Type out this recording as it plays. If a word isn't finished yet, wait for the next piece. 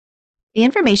The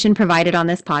information provided on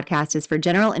this podcast is for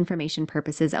general information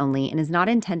purposes only and is not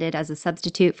intended as a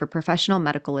substitute for professional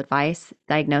medical advice,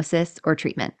 diagnosis, or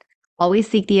treatment. Always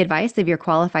seek the advice of your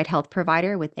qualified health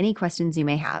provider with any questions you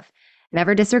may have.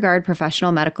 Never disregard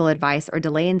professional medical advice or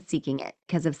delay in seeking it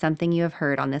because of something you have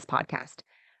heard on this podcast.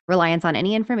 Reliance on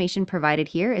any information provided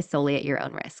here is solely at your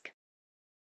own risk.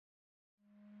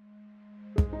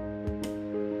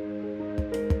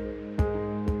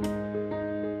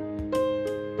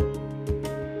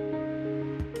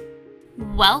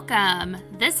 Welcome!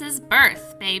 This is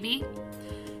Birth, baby.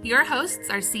 Your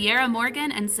hosts are Sierra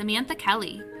Morgan and Samantha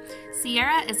Kelly.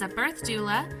 Sierra is a birth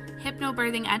doula,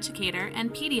 hypnobirthing educator,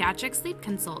 and pediatric sleep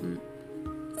consultant.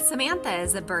 Samantha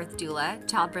is a birth doula,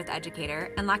 childbirth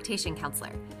educator, and lactation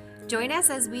counselor. Join us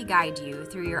as we guide you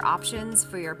through your options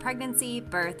for your pregnancy,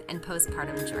 birth, and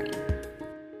postpartum journey.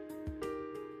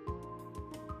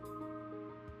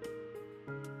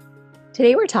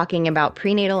 Today we're talking about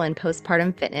prenatal and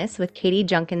postpartum fitness with Katie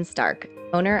Junkin Stark,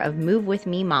 owner of Move With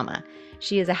Me Mama.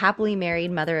 She is a happily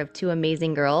married mother of two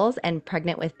amazing girls and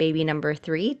pregnant with baby number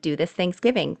 3 due this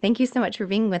Thanksgiving. Thank you so much for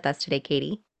being with us today,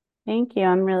 Katie. Thank you.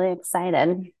 I'm really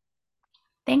excited.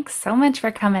 Thanks so much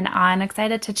for coming on.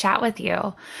 Excited to chat with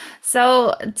you.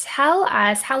 So tell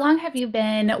us, how long have you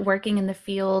been working in the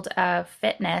field of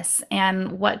fitness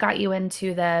and what got you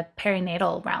into the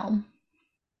perinatal realm?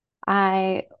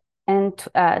 I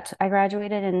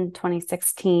graduated in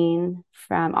 2016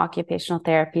 from occupational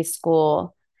therapy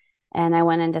school, and I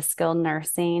went into skilled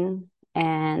nursing,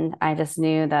 and I just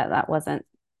knew that that wasn't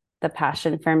the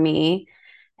passion for me.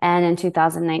 And in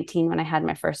 2019, when I had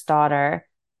my first daughter,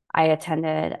 I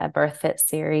attended a birth fit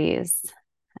series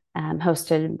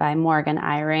hosted by Morgan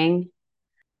Eyring.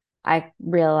 I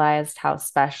realized how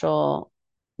special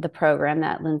the program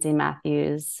that Lindsay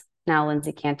Matthews, now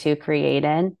Lindsay Cantu,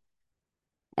 created,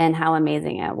 and how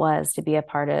amazing it was to be a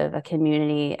part of a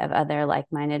community of other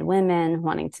like-minded women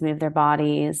wanting to move their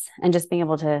bodies and just being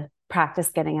able to practice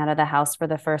getting out of the house for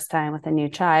the first time with a new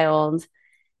child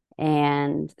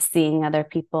and seeing other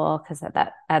people. Because at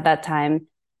that time,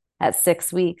 at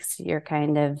 6 weeks, you're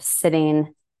kind of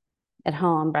sitting at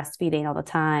home breastfeeding all the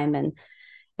time, and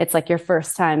it's like your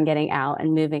first time getting out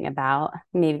and moving about,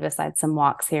 maybe besides some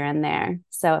walks here and there.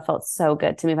 So it felt so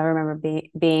good to move. I remember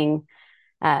being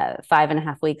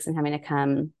 5.5 weeks and having to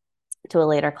come to a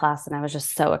later class, and I was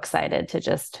just so excited to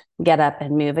just get up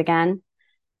and move again.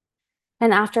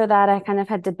 And after that, I kind of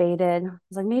had debated. I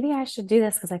was like, maybe I should do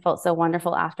this because I felt so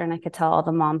wonderful after, and I could tell all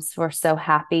the moms were so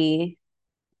happy.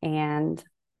 And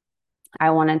I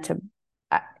wanted to,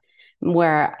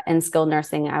 where in skilled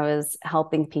nursing, I was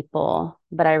helping people,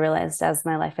 but I realized as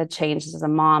my life had changed as a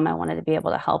mom, I wanted to be able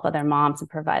to help other moms and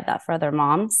provide that for other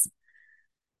moms.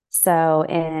 So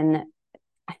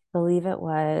I believe it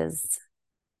was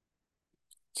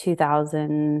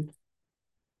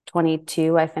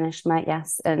 2022, I finished my,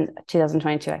 in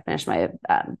 2022, I finished my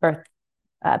birth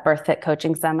fit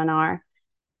coaching seminar.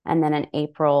 And then in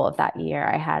April of that year,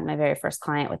 I had my very first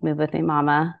client with Move With Me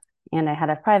Mama. And I had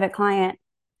a private client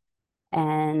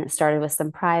and started with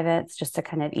some privates just to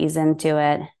kind of ease into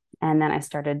it. And then I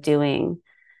started doing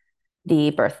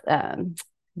the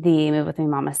Move With Me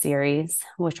Mama series,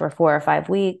 which were 4 or 5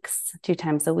 weeks, 2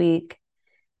 times a week.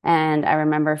 And I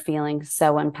remember feeling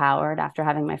so empowered after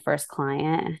having my first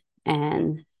client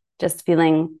and just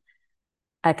feeling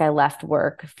like I left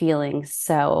work feeling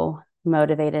so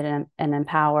motivated and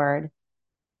empowered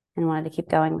and wanted to keep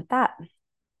going with that.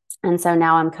 And so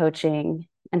now I'm coaching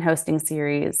and hosting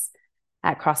series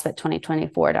at CrossFit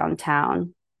 2024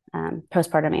 downtown,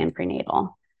 postpartum and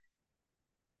prenatal.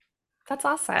 That's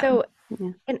awesome. So,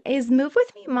 and is Move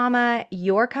With Me Mama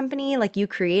your company? Like you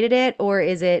created it, or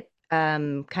is it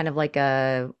kind of like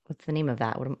what's the name of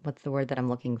that? What's the word that I'm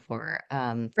looking for?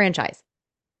 Franchise.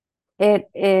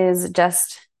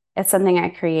 It's something I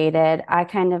created.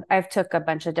 I've took a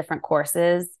bunch of different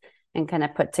courses and kind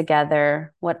of put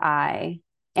together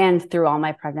and through all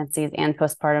my pregnancies and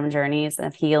postpartum journeys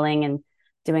of healing and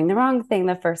doing the wrong thing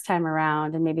the first time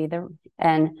around,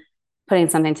 and putting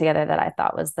something together that I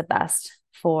thought was the best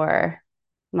for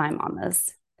my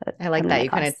mamas. I like that. You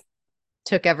kind of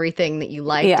took everything that you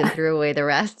liked and threw away the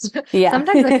rest. Yeah.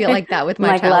 Sometimes I feel like that with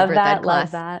my childbirth ed class.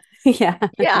 Love that. Yeah.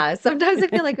 Yeah. Sometimes I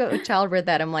feel like with childbirth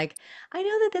ed, I'm like, I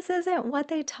know that this isn't what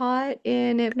they taught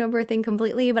in hypnobirthing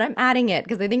completely, but I'm adding it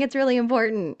because I think it's really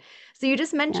important. So you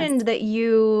just mentioned that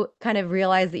you kind of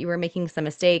realized that you were making some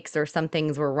mistakes or some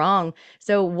things were wrong.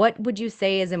 So what would you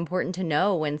say is important to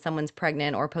know when someone's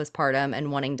pregnant or postpartum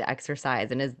and wanting to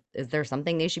exercise? And is there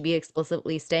something they should be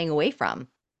explicitly staying away from?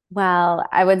 Well,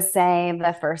 I would say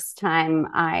the first time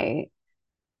I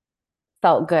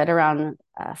felt good around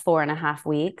 4.5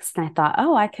 weeks. And I thought,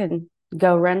 oh, I could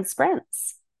go run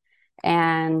sprints.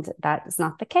 And that is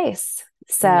not the case.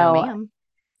 No, So, ma'am.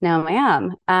 no,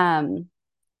 ma'am.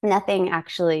 Nothing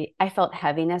actually, I felt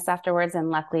heaviness afterwards,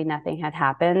 and luckily nothing had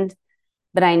happened.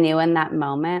 But I knew in that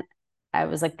moment, I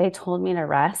was like, they told me to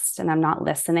rest and I'm not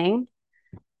listening.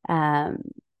 Um,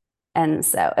 and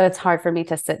so it's hard for me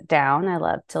to sit down.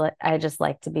 I just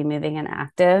like to be moving and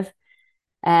active.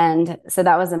 And so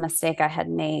that was a mistake I had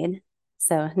made.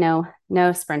 So no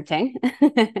sprinting. Oh,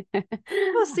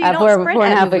 so you don't Four sprint and a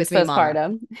at half Move weeks With Me,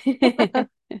 Mama. postpartum.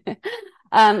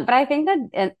 But I think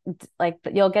that like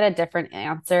you'll get a different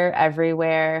answer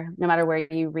everywhere, no matter where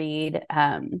you read.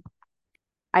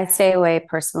 I stay away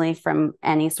personally from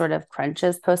any sort of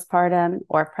crunches postpartum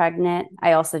or pregnant.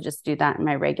 I also just do that in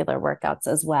my regular workouts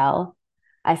as well.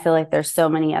 I feel like there's so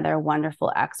many other wonderful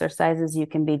exercises you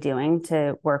can be doing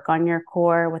to work on your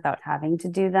core without having to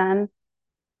do them.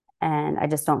 And I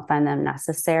just don't find them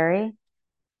necessary.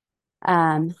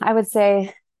 I would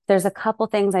say there's a couple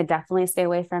things I definitely stay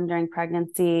away from during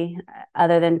pregnancy,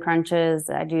 other than crunches.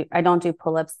 I don't do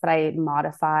pull-ups, but I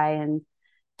modify and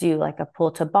do like a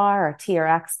pull to bar or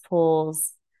TRX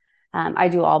pulls. I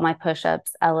do all my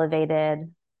push-ups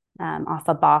elevated off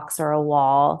a box or a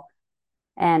wall.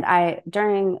 And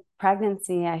during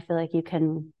pregnancy, I feel like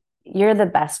you're the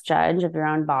best judge of your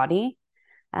own body.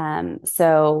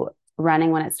 So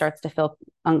running when it starts to feel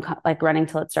like running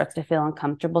till it starts to feel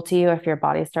uncomfortable to you, if your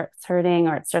body starts hurting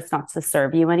or it starts not to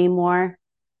serve you anymore.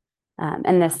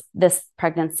 And this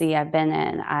pregnancy I've been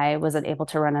in, I wasn't able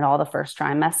to run at all the first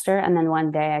trimester. And then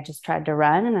one day I just tried to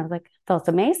run and I was like, feels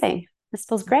amazing. This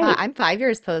feels great. I'm 5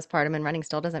 years postpartum and running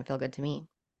still doesn't feel good to me.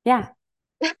 Yeah.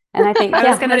 And I think, I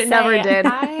was yeah, gonna But it never say, did.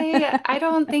 I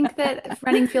don't think that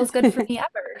running feels good for me ever.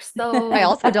 I So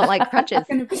also don't like that's crunches.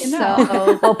 gonna be a no.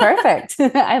 So well, perfect.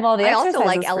 I have all the I also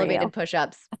like exercises for elevated you.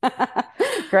 push-ups.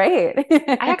 Great.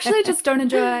 I actually just don't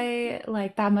enjoy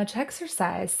like that much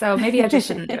exercise. So maybe I just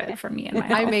shouldn't do it for me and my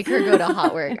I health. make her go to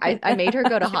Hot Work. I made her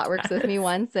go to Hot It Works with me does.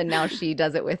 once, and now she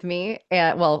does it with me.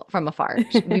 Well, from afar.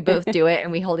 We both do it,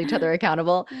 and we hold each other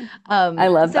accountable. I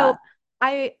love So that.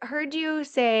 I heard you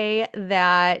say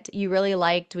that you really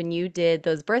liked when you did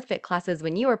those birth fit classes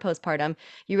when you were postpartum,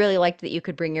 you really liked that you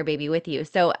could bring your baby with you.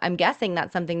 So I'm guessing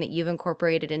that's something that you've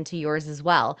incorporated into yours as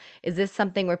well. Is this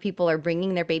something where people are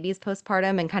bringing their babies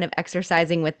postpartum and kind of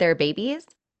exercising with their babies?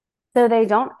 So they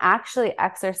don't actually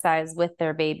exercise with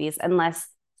their babies unless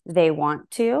they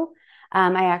want to.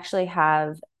 I actually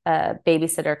have a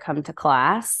babysitter come to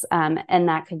class, and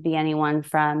that could be anyone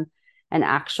from an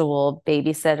actual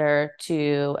babysitter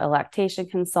to a lactation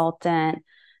consultant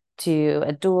to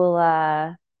a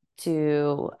doula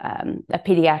to a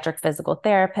pediatric physical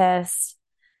therapist,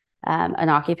 an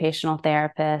occupational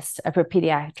therapist, a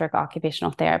pediatric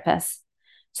occupational therapist.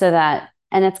 And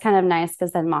it's kind of nice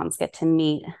because then moms get to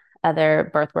meet other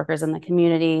birth workers in the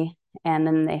community, and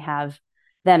then they have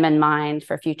them in mind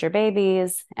for future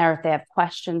babies, or if they have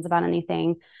questions about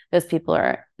anything, those people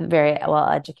are very well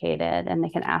educated and they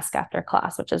can ask after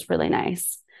class, which is really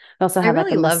nice. We also I have like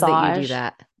really a love that you do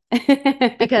massage.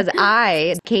 that. Because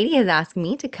Katie has asked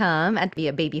me to come and be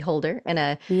a baby holder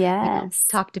and Yes.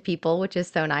 talk to people, which is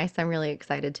so nice. I'm really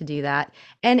excited to do that.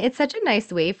 And it's such a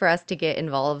nice way for us to get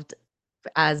involved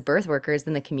as birth workers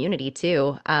in the community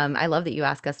too. I love that you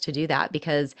ask us to do that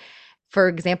because, for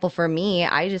example, for me,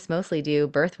 I just mostly do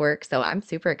birth work. So I'm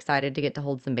super excited to get to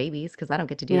hold some babies because I don't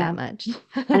get to do that Yeah. much.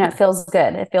 I know it feels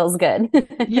good. It feels good.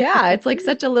 Yeah, it's like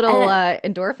such a little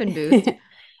And endorphin boost.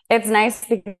 it's nice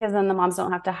because then the moms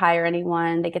don't have to hire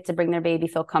anyone. They get to bring their baby,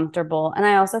 feel comfortable. And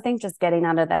I also think just getting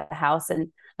out of the house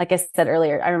and like I said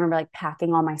earlier, I remember like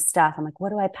packing all my stuff. I'm like, what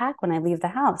do I pack when I leave the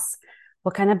house?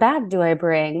 What kind of bag do I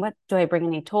bring? What do I bring?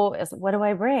 Any toys? What do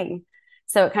I bring?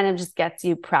 So it kind of just gets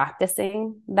you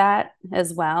practicing that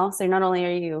as well. So not only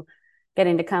are you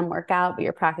getting to come work out, but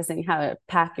you're practicing how to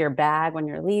pack your bag when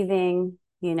you're leaving,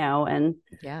 and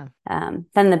Yeah.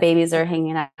 then the babies are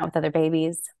hanging out with other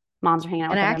babies. Moms are hanging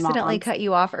out And with I other accidentally moms. cut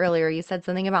you off earlier. You said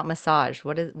something about massage.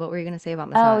 What were you going to say about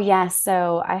Oh, massage? yes.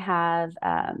 So I have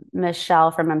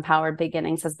Michelle from Empowered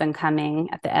Beginnings has been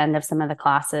coming at the end of some of the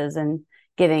classes and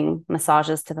giving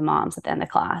massages to the moms at the end of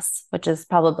class, which is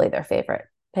probably their favorite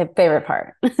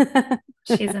part.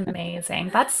 She's amazing.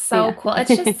 That's so Yeah. cool.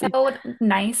 It's just so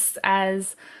nice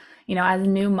as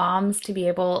new moms to be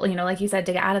able, like you said,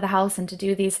 to get out of the house and to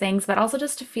do these things, but also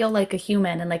just to feel like a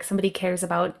human and like somebody cares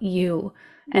about you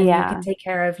and you can Yeah. take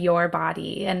care of your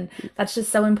body. And that's just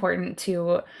so important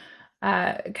to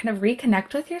kind of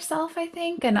reconnect with yourself, I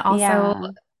think, and also Yeah.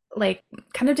 like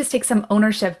kind of just take some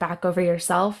ownership back over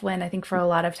yourself, when I think for a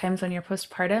lot of times when you're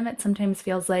postpartum, it sometimes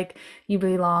feels like you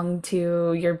belong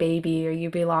to your baby or you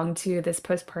belong to this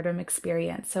postpartum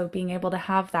experience. So being able to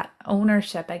have that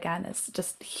ownership again is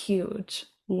just huge.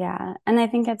 Yeah. And I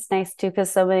think it's nice too,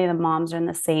 because so many of the moms are in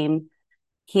the same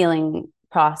healing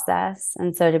process.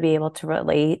 And so to be able to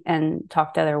relate and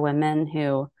talk to other women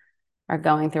who are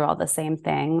going through all the same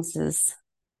things is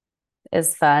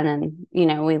fun. And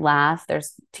we laugh,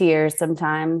 there's tears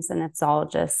sometimes, and it's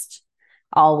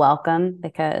all welcome,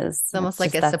 because It's almost it's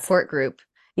like just a that's support group.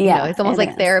 yeah, It's almost it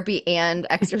like is. therapy and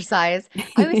exercise.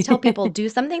 I always tell people do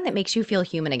something that makes you feel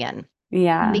human again,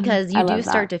 Yeah, because I you do love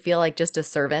that. start to feel like just a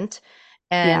servant.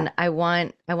 Yeah. And I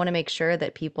want to make sure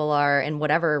that people are in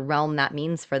whatever realm that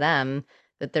means for them,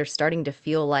 that they're starting to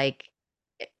feel like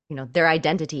their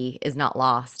identity is not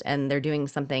lost and they're doing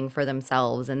something for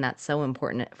themselves, and that's so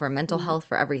important for mental Yeah. health,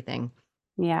 for everything.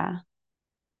 Yeah.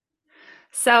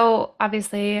 So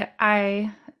obviously,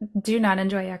 I do not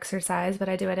enjoy exercise, but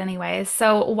I do it anyways.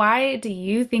 So why do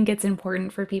you think it's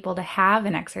important for people to have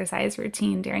an exercise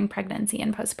routine during pregnancy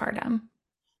and postpartum?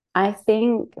 I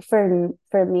think for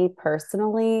me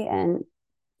personally, and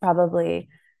probably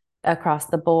across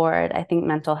the board, I think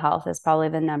mental health is probably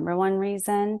the number one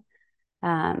reason.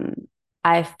 Um,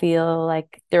 I feel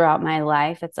like throughout my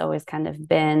life, it's always kind of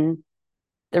been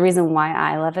the reason why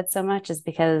I love it so much is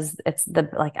because it's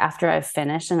like after I've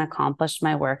finished and accomplished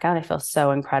my workout, I feel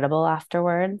so incredible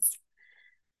afterwards.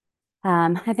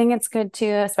 I think it's good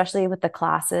too, especially with the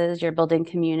classes, you're building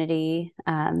community.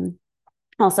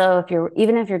 Also,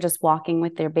 even if you're just walking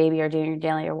with your baby or doing your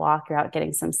daily walk, you're out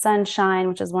getting some sunshine,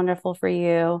 which is wonderful for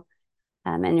you.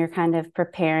 And you're kind of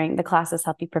preparing, the classes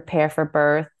help you prepare for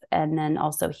birth and then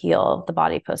also heal the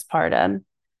body postpartum,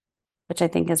 which I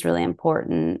think is really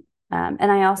important.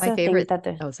 And I My also think favorite, that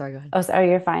oh, sorry, go ahead. oh, sorry,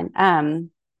 you're fine.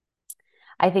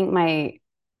 I think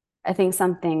I think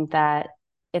something that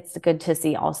it's good to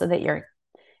see also that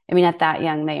I mean, at that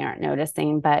young, they aren't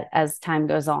noticing, but as time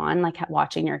goes on, like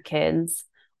watching your kids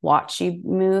watch you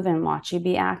move and watch you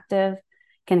be active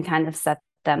can kind of set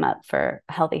them up for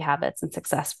healthy habits and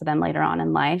success for them later on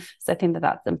in life. So I think that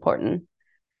that's important.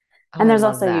 Oh, And I there's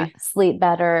love also you that. sleep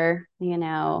better,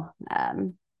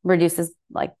 reduces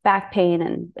like back pain.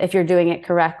 And if you're doing it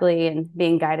correctly and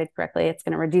being guided correctly, it's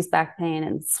going to reduce back pain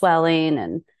and swelling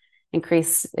and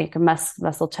increase like, your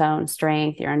muscle tone,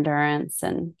 strength, your endurance,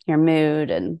 and your mood,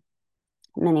 and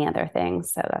many other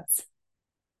things. So that's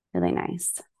really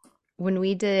nice. When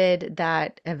we did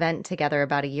that event together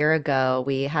about a year ago,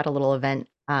 we had a little event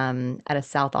at a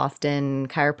South Austin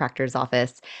chiropractor's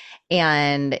office.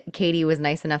 And Katie was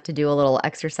nice enough to do a little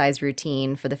exercise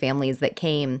routine for the families that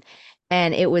came.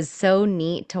 And it was so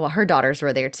neat her daughters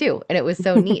were there too. And it was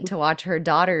so neat to watch her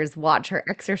daughters watch her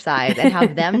exercise and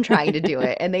have them trying to do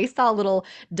it. And they saw little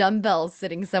dumbbells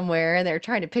sitting somewhere and they're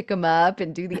trying to pick them up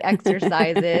and do the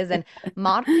exercises. And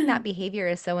modeling that behavior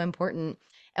is so important.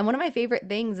 And one of my favorite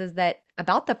things is that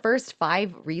about the first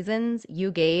 5 reasons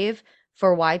you gave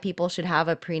for why people should have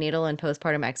a prenatal and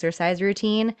postpartum exercise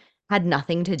routine had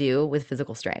nothing to do with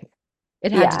physical strength.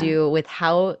 It had to Yeah. do with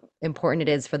how important it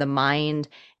is for the mind,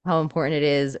 how important it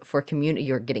is for community,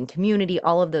 you're getting community,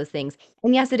 all of those things.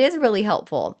 And yes, it is really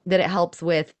helpful that it helps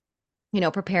with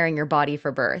preparing your body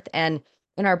for birth. And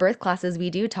in our birth classes, we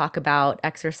do talk about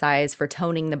exercise for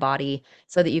toning the body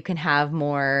so that you can have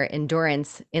more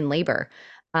endurance in labor.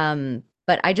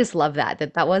 But I just love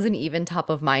that wasn't even top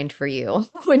of mind for you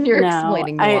when you're No,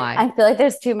 explaining the I why. feel like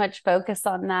there's too much focus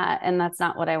on that, and that's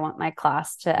not what I want my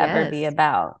class to ever be Yes.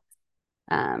 about.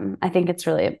 I think it's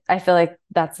really, I feel like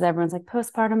that's everyone's like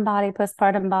postpartum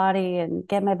body, and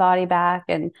get my body back.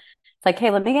 And it's like,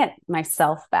 hey, let me get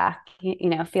myself back.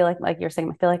 Feel like you're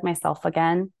saying, I feel like myself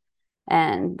again.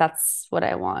 And that's what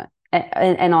I want.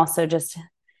 And also just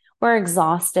we're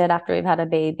exhausted after we've had a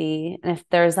baby. And if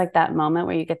there's like that moment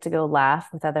where you get to go laugh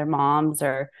with other moms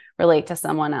or relate to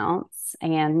someone else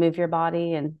and move your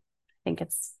body, and I think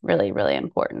it's really, really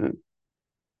important.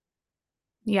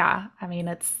 Yeah, I mean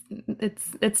it's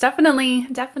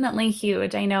definitely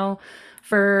huge. I know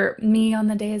for me on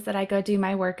the days that I go do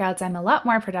my workouts, I'm a lot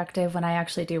more productive when I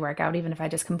actually do work out, even if I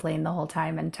just complain the whole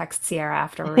time and text Sierra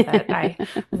afterward that I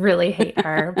really hate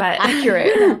her. But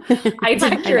Accurate. I do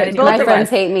Accurate. do Both My my of friends us.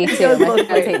 best. hate me It too. goes My both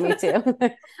friends ways. hate me too.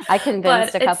 I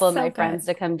convinced But a it's couple of so my friends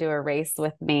good. to come do a race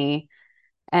with me.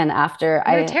 And after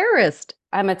You're a terrorist.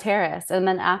 I'm a terrorist. And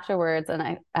then afterwards, and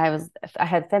I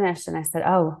had finished and I said,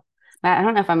 oh, I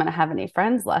don't know if I'm going to have any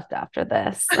friends left after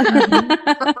this.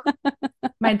 Mhm.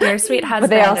 My My dear sweet But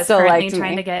they all husband is still currently liked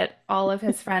trying to me. get all of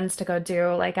his friends to go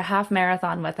do like a half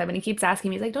marathon with him. And he keeps asking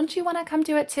me, he's like, don't you want to come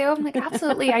do it too? I'm like,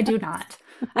 absolutely, I do not.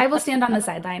 I will stand on the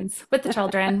sidelines with the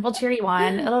children. We'll cheer you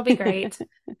on. It'll be great.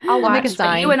 I'll I'll make a watch,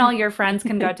 but you sign. and all your friends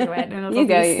can go do it, and it'll You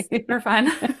be go. super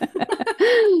fun.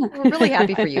 We're really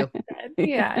happy for you.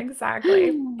 Yeah,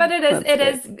 exactly. But it is,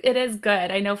 That's great. it is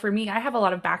good. I know for me, I have a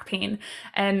lot of back pain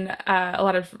and a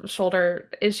lot of shoulder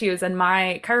issues, and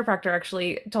my chiropractor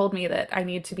actually told me that I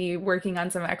need to be working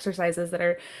on some exercises that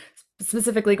are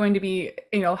specifically going to be,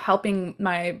 helping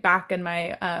my back and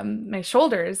my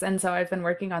shoulders. And so I've been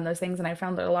working on those things, and I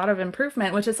found a lot of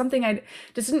improvement, which is something I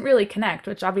just didn't really connect,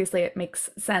 which obviously it makes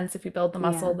sense. If you build the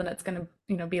muscle, Yeah. then it's going to,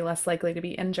 be less likely to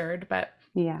be injured. But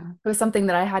Yeah. it was something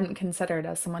that I hadn't considered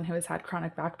as someone who has had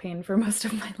chronic back pain for most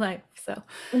of my life. So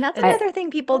And that's it's another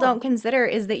thing people don't consider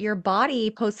is that your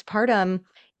body postpartum,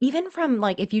 even from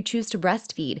like if you choose to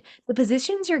breastfeed, the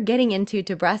positions you're getting into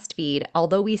to breastfeed,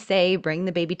 although we say bring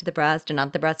the baby to the breast and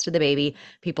not the breast to the baby,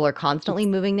 people are constantly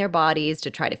moving their bodies to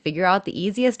try to figure out the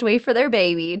easiest way for their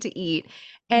baby to eat.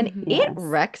 And Mhm. it Yes,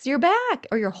 wrecks your back,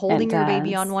 or you're it holding your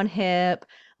baby on does. one hip.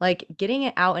 Like getting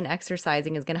it out and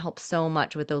exercising is going to help so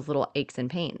much with those little aches and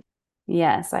pains.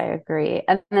 Yes, I agree.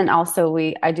 And then also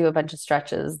I do a bunch of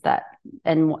stretches that,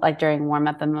 and like during warm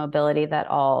up and mobility, that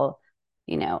all,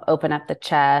 open up the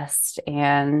chest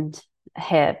and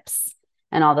hips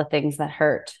and all the things that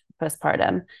hurt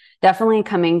postpartum. Definitely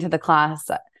coming to the class,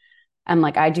 I'm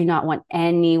like, I do not want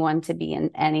anyone to be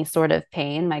in any sort of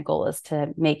pain. My goal is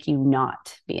to make you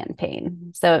not be in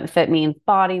pain. So if it means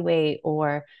body weight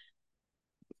or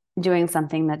doing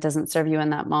something that doesn't serve you in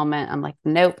that moment, I'm like,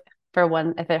 nope. For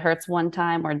one, if it hurts one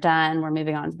time, we're done. We're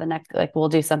moving on to the next. Like we'll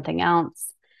do something else.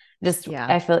 Just, Yeah.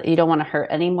 I feel you don't want to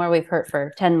hurt anymore. We've hurt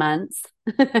for 10 months,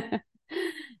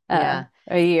 Yeah.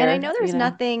 a And I year, know there's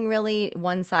nothing really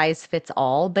one size fits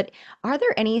all, but are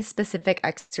there any specific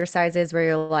exercises where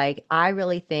you're like, I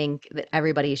really think that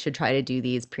everybody should try to do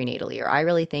these prenatally, or I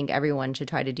really think everyone should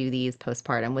try to do these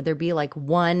postpartum? Would there be like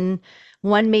one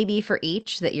maybe for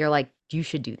each that you're like, you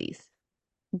should do these?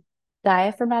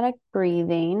 Diaphragmatic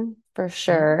breathing for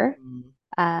sure.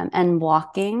 Mm. And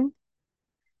walking,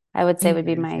 I would say would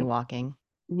be Introduce me my, walking.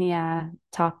 yeah,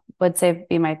 top, would say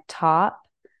be my top.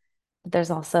 But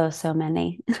there's also so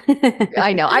many.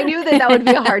 I know. I knew that that would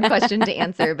be a hard question to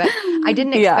answer, but I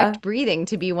didn't Yeah. expect breathing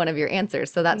to be one of your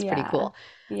answers. So that's pretty Yeah. cool.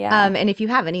 Yeah. And if you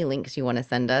have any links you want to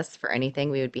send us for anything,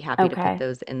 we would be happy to put Okay.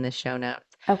 those in the show notes.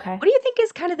 Okay. What do you think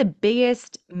is kind of the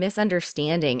biggest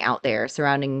misunderstanding out there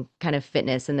surrounding kind of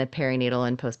fitness in the perinatal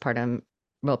and postpartum,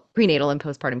 well, prenatal and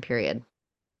postpartum period?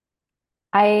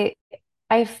 I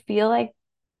I feel like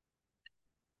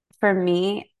for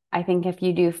me, I think if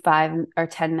you do 5 or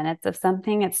 10 minutes of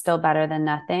something, it's still better than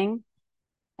nothing.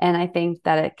 And I think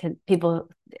that people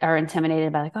are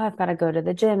intimidated by like, oh, I've got to go to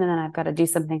the gym and then I've got to do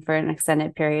something for an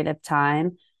extended period of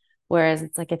time. Whereas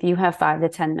it's like if you have 5 to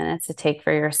 10 minutes to take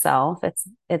for yourself,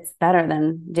 it's better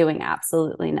than doing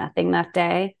absolutely nothing that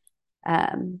day.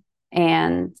 Um,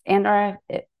 or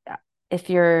if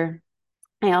you're,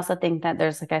 I also think that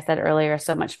there's, like I said earlier,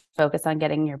 so much focus on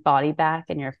getting your body back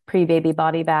and your pre-baby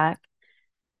body back.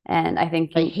 And I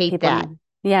think I hate that. people,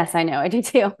 yes, I know, I do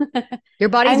too. Your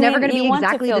I body's never mean, going to you be want to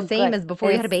exactly the feel same good. as before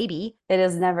you had a baby. It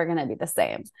is never going to be the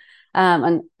same.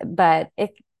 But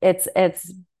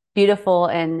it's beautiful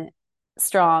and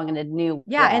strong in a new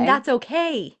Yeah, and way. that's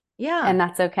okay. Yeah. And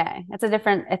that's okay. It's a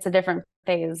different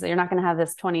phase. You're not going to have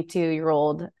this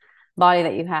 22-year-old body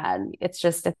that you had. It's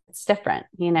different,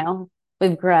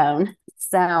 We've grown.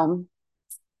 So, and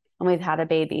we've had a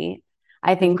baby.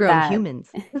 I We've think grown that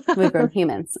humans. we've grown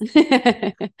humans.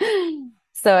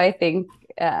 So I think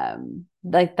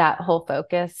like that whole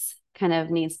focus kind of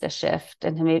needs to shift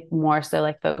and to make more so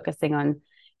like focusing on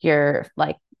your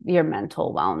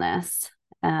mental wellness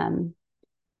um,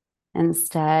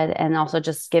 instead, and also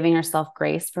just giving yourself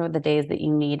grace for the days that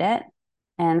you need it.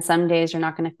 And some days you're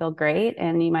not going to feel great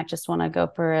and you might just want to go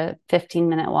for a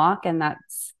 15-minute walk, and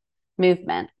that's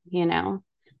movement,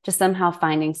 just somehow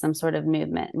finding some sort of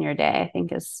movement in your day, I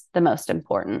think is the most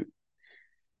important.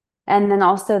 And then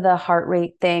also the heart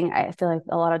rate thing, I feel like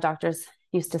a lot of doctors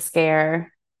used to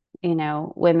scare,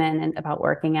 women about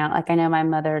working out. Like I know my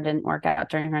mother didn't work out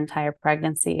during her entire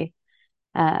pregnancy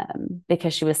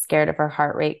because she was scared of her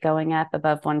heart rate going up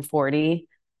above 140.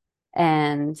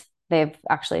 And they've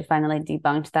actually finally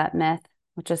debunked that myth,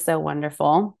 which is so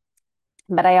wonderful.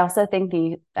 But I also think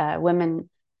the women,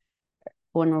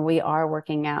 when we are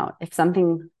working out, if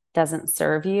something doesn't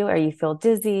serve you or you feel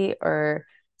dizzy or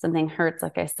something hurts,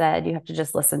 like I said, you have to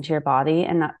just listen to your body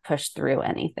and not push through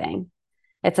anything.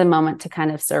 It's a moment to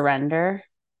kind of surrender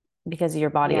because your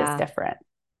body is Yeah. different,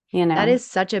 That is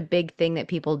such a big thing that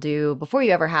people do before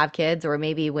you ever have kids, or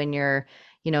maybe when you're,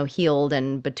 healed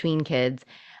and between kids.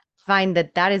 Find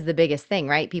that that is the biggest thing,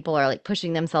 right? People are like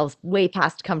pushing themselves way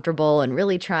past comfortable and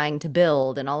really trying to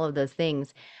build and all of those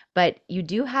things. But you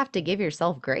do have to give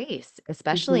yourself grace,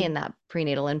 especially Mhm. in that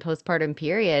prenatal and postpartum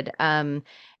period. And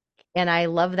I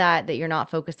love that you're not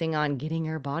focusing on getting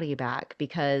your body back,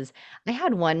 because I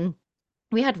had one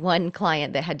we had one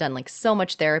client that had done like so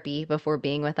much therapy before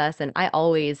being with us. And I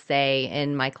always say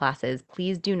in my classes,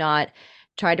 please do not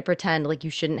try to pretend like you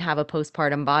shouldn't have a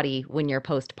postpartum body when you're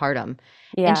postpartum.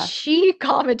 And Yeah. she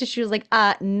commented, she was like,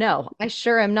 no, I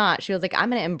sure am not. She was like, I'm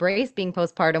going to embrace being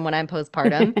postpartum when I'm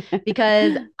postpartum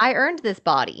because I earned this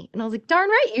body. And I was like, darn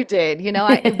right you did.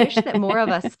 I wish that more of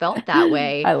us felt that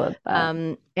way, I love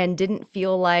that. and didn't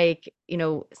feel like,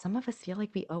 some of us feel like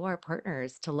we owe our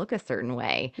partners to look a certain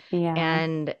way, Yeah.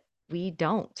 and we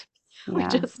don't. We Yeah.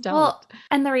 just don't. Well,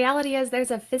 and the reality is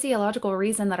there's a physiological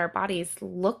reason that our bodies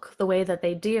look the way that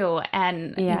they do.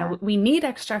 And, Yeah. we need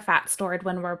extra fat stored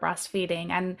when we're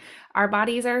breastfeeding, and our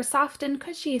bodies are soft and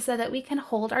cushy so that we can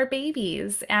hold our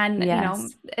babies. And,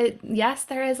 Yes. yes,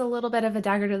 there is a little bit of a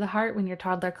dagger to the heart when your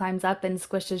toddler climbs up and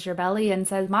squishes your belly and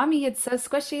says, Mommy, it's so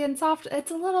squishy and soft.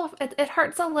 It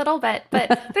hurts a little bit, but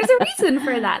there's a reason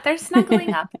for that. They're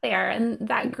snuggling up there, and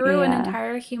that grew an Yeah.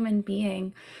 entire human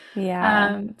being.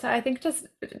 Yeah. So I think just,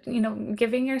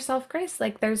 giving yourself grace,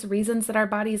 like there's reasons that our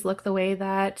bodies look the way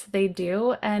that they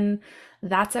do, and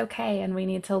that's okay. And we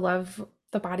need to love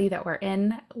the body that we're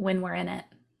in when we're in it.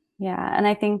 Yeah. And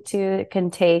I think too, it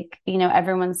can take,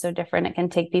 everyone's so different. It can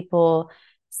take people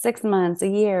 6 months, a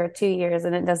year, 2 years,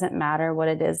 and it doesn't matter what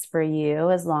it is for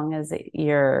you, as long as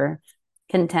you're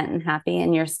content and happy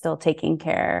and you're still taking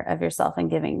care of yourself and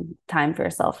giving time for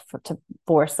yourself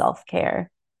for self-care.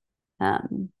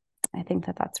 Um, I think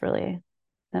that that's really,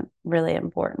 really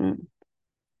important.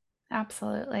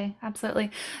 Absolutely.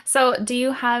 Absolutely. So, do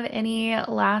you have any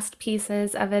last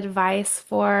pieces of advice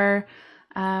for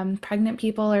pregnant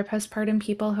people or postpartum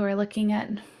people who are looking at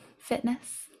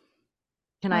fitness?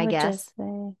 Can I I would just guess?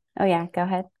 say, oh yeah, go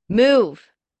ahead. Move.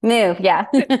 Move, yeah.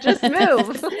 Just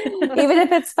move. Even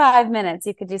if it's 5 minutes,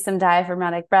 you could do some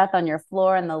diaphragmatic breath on your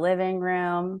floor in the living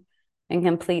room in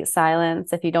complete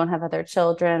silence if you don't have other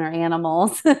children or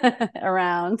animals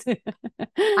around.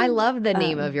 I love the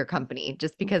name of Um, your company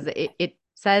just because it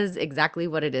says exactly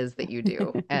what it is that you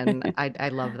do. And I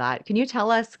love that. Can you tell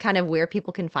us kind of where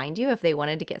people can find you if they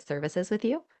wanted to get services with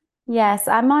you? Yes,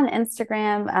 I'm on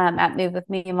Instagram at Move With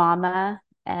Me Mama,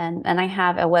 and I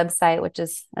have a website which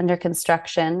is under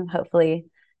construction, hopefully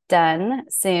done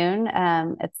soon.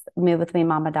 It's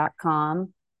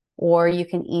movewithmemama.com, or you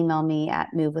can email me at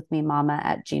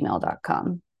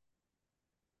movewithmemama@gmail.com.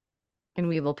 And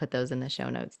we will put those in the show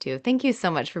notes too. Thank you so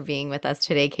much for being with us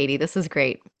today, Katie. This was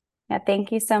great. Yeah,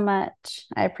 thank you so much.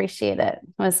 I appreciate it. It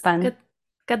was fun. Good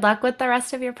good luck with the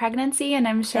rest of your pregnancy, and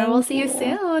I'm sure we'll Thank see you you.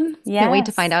 soon. Can't wait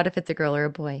to find Yes, out if it's a girl or a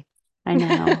boy. I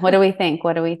know. What do we think?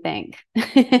 What do we think?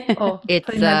 Oh, It's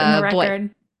putting that in the a boy.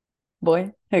 record.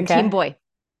 Boy. I'm team Okay. boy.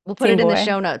 We'll put Team it in the boy.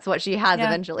 show notes, what she has Yeah.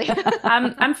 eventually.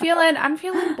 I'm feeling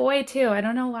boy too. I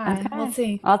don't know why. We'll Okay.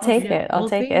 see. I'll We'll take see. it. I'll We'll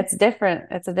take it. see. It's different.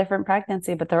 It's a different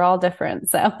pregnancy, but they're all different.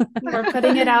 So, We're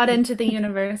putting it out into the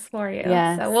universe for you.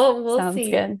 yes, So we'll sounds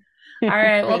see. good. All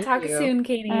right, we'll Thank talk you. soon, All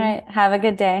Katie. right. Have a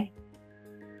good day.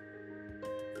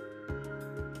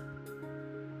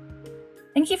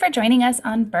 Thank you for joining us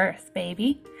on Birth,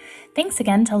 baby. Thanks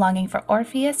again to Longing for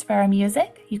Orpheus for our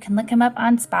music. You can look him up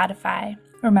on Spotify.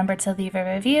 Remember to leave a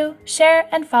review, share,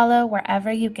 and follow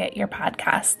wherever you get your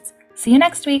podcasts. See you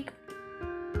next week.